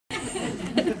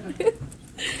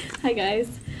Hi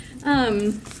guys.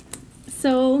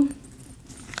 So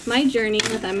my journey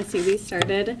with MSUB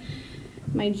started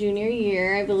my junior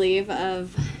year, I believe,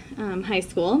 of high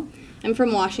school. I'm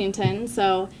from Washington,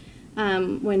 so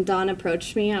when Dawn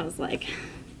approached me, I was like,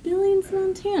 Billings,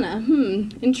 Montana,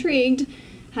 intrigued,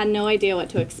 had no idea what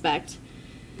to expect.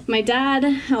 My dad,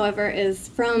 however, is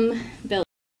from Billings.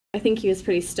 I think he was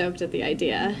pretty stoked at the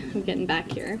idea of getting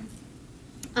back here.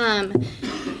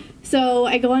 So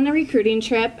I go on a recruiting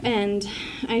trip, and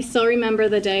I still remember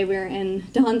the day we were in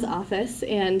Dawn's office,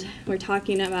 and we're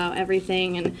talking about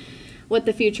everything and what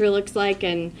the future looks like,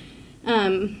 and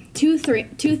two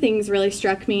things really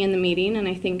struck me in the meeting, and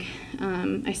I think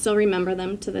I still remember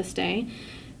them to this day.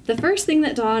 The first thing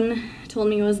that Dawn told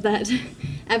me was that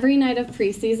every night of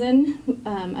preseason,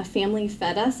 a family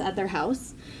fed us at their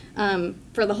house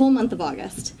for the whole month of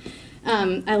August.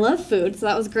 I love food, so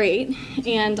that was great,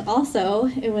 and also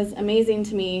it was amazing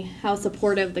to me how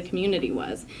supportive the community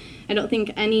was. I don't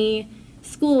think any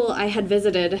school I had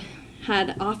visited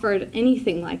had offered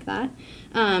anything like that,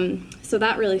 so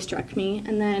that really struck me.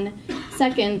 And then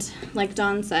second, like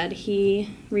Dawn said, he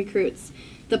recruits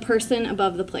the person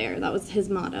above the player. That was his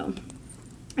motto,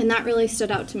 and that really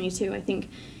stood out to me too. I think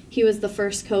he was the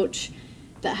first coach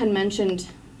that had mentioned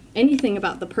anything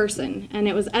about the person, and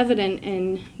it was evident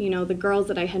in, the girls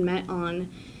that I had met on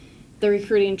the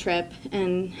recruiting trip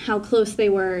and how close they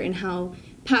were and how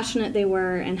passionate they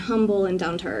were and humble and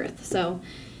down to earth. So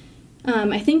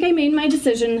I think I made my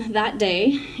decision that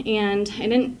day, and I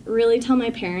didn't really tell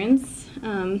my parents.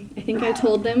 I think I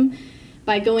told them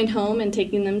by going home and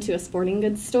taking them to a sporting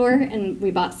goods store, and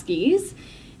we bought skis.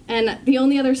 And the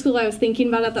only other school I was thinking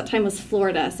about at that time was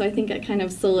Florida, so I think it kind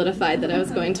of solidified that I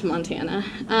was going to Montana.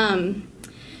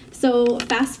 So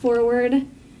fast forward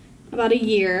about a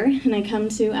year, and I come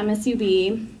to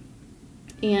MSUB,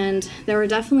 and there were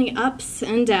definitely ups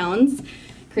and downs,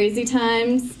 crazy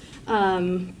times,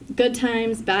 good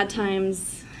times, bad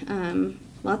times,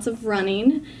 lots of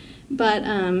running. But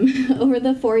over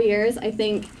the 4 years, I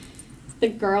think the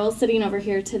girls sitting over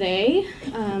here today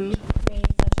made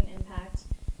such an impact.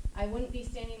 I wouldn't be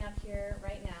standing up here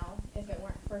right now if it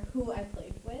weren't for who I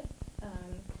played with.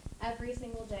 Every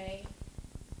single day,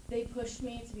 they pushed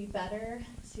me to be better,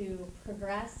 to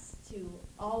progress,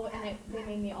 they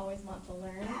made me always want to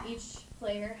learn. Each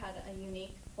player had a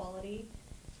unique quality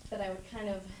that I would kind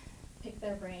of pick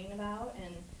their brain about,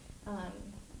 and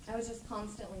I was just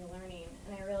constantly learning,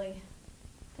 and I really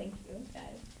thank you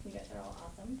guys. You guys are all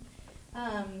awesome.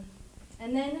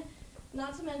 And then,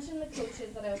 not to mention the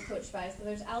coaches that I was coached by. So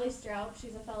there's Allie Strout.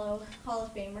 She's a fellow Hall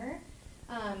of Famer.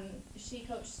 She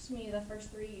coached me the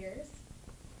first 3 years.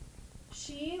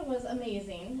 She was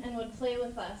amazing and would play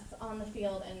with us on the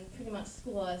field and pretty much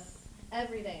school us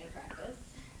every day in practice.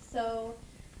 So,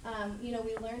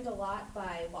 we learned a lot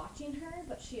by watching her,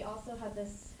 but she also had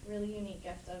this really unique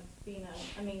gift of being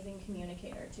an amazing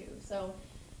communicator too. So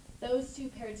those two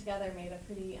paired together made a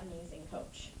pretty amazing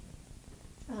coach.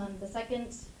 The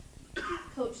second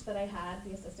coach that I had,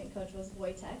 the assistant coach, was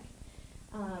Wojtek.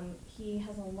 He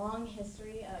has a long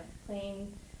history of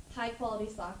playing high-quality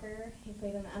soccer. He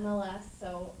played in the MLS,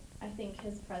 so I think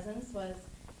his presence was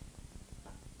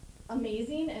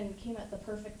amazing and came at the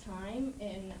perfect time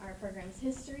in our program's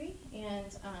history.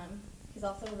 And he's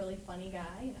also a really funny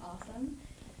guy and awesome.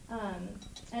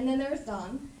 And then there was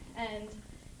Don, and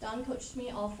Don coached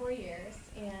me all 4 years,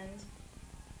 and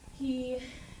he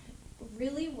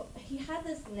had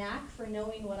this knack for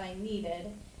knowing what I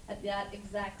needed at that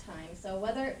exact time. So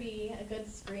whether it be a good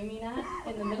screaming at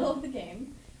in the middle of the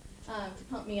game to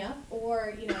pump me up,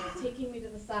 or taking me to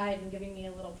the side and giving me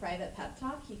a little private pep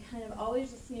talk, he kind of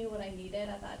always just knew what I needed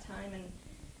at that time. And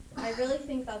I really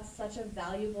think that's such a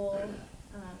valuable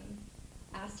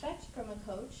aspect from a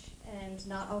coach, and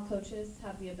not all coaches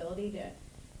have the ability to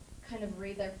kind of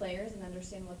read their players and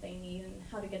understand what they need and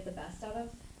how to get the best out of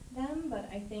them. But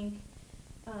I think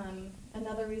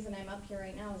another reason I'm up here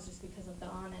right now is just because of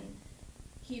Don, and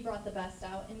he brought the best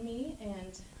out in me,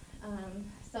 and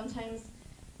sometimes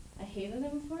I hated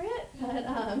him for it, but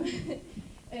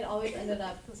it always ended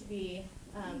up to be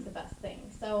the best thing.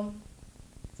 So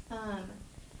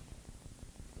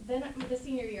then the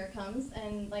senior year comes,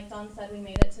 and like Don said, we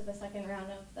made it to the second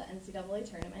round of the NCAA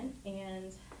tournament,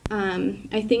 and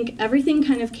I think everything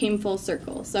kind of came full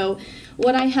circle. So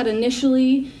what I had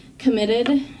initially committed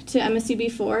to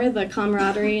MSUB for, the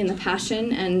camaraderie and the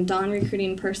passion and Don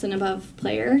recruiting person above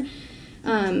player,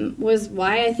 was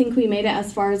why I think we made it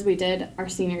as far as we did our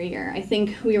senior year. I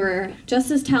think we were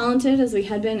just as talented as we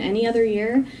had been any other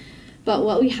year, But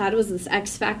what we had was this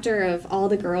X factor of all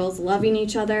the girls loving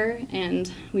each other,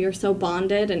 and we were so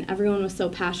bonded, and everyone was so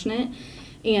passionate.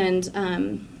 And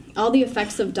all the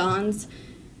effects of Dawn's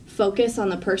focus on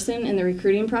the person in the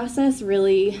recruiting process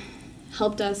really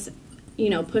helped us,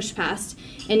 push past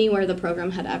anywhere the program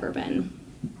had ever been.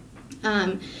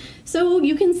 So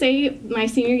you can say my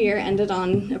senior year ended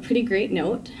on a pretty great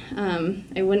note.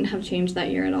 I wouldn't have changed that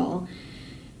year at all.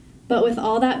 But with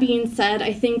all that being said,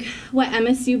 I think what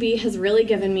MSUB has really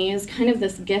given me is kind of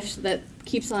this gift that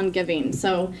keeps on giving.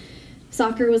 So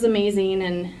soccer was amazing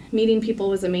and meeting people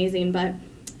was amazing, but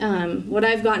what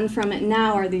I've gotten from it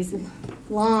now are these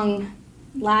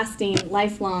long-lasting,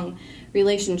 lifelong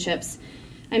relationships.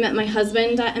 I met my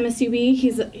husband at MSUB.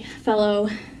 He's a fellow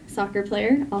soccer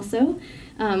player also.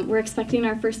 We're expecting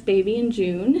our first baby in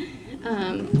June.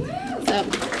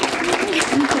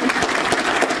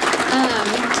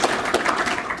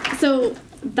 So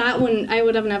that one, I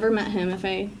would have never met him if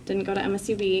I didn't go to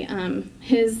MSUB.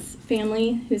 His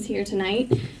family, who's here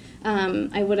tonight,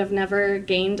 I would have never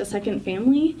gained a second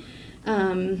family.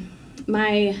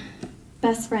 My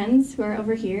best friends who are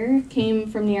over here came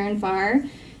from near and far.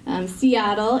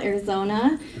 Seattle,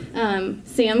 Arizona.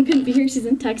 Sam couldn't be here. She's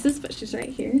in Texas, but she's right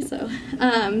here. So,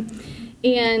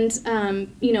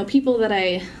 people that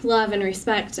I love and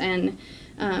respect, and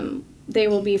they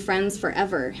will be friends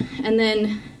forever. And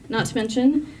then, not to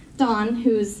mention, Dawn,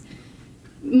 who's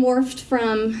morphed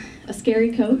from a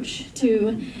scary coach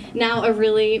to now a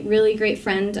really, really great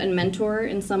friend and mentor,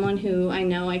 and someone who I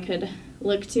know I could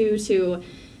look to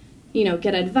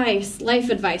get advice, life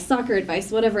advice, soccer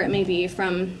advice, whatever it may be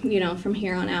from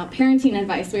here on out. Parenting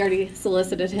advice, we already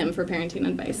solicited him for parenting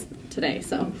advice today.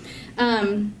 So,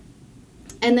 and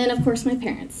then of course my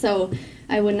parents. So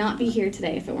I would not be here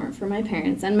today if it weren't for my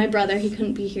parents. And my brother, he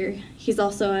couldn't be here. He's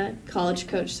also a college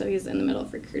coach, so he's in the middle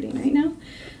of recruiting right now.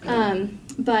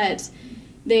 But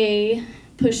they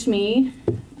pushed me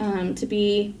to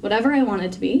be whatever I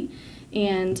wanted to be.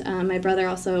 And my brother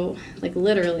also,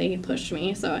 literally pushed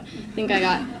me, so I think I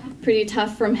got pretty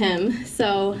tough from him.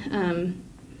 So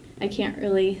I can't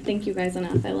really thank you guys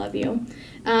enough. I love you.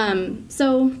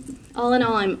 So all in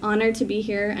all, I'm honored to be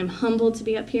here. I'm humbled to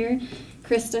be up here.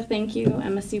 Krista, thank you.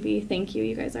 MSUB, thank you.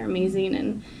 You guys are amazing.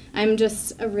 And I'm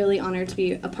just really honored to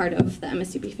be a part of the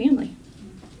MSUB family.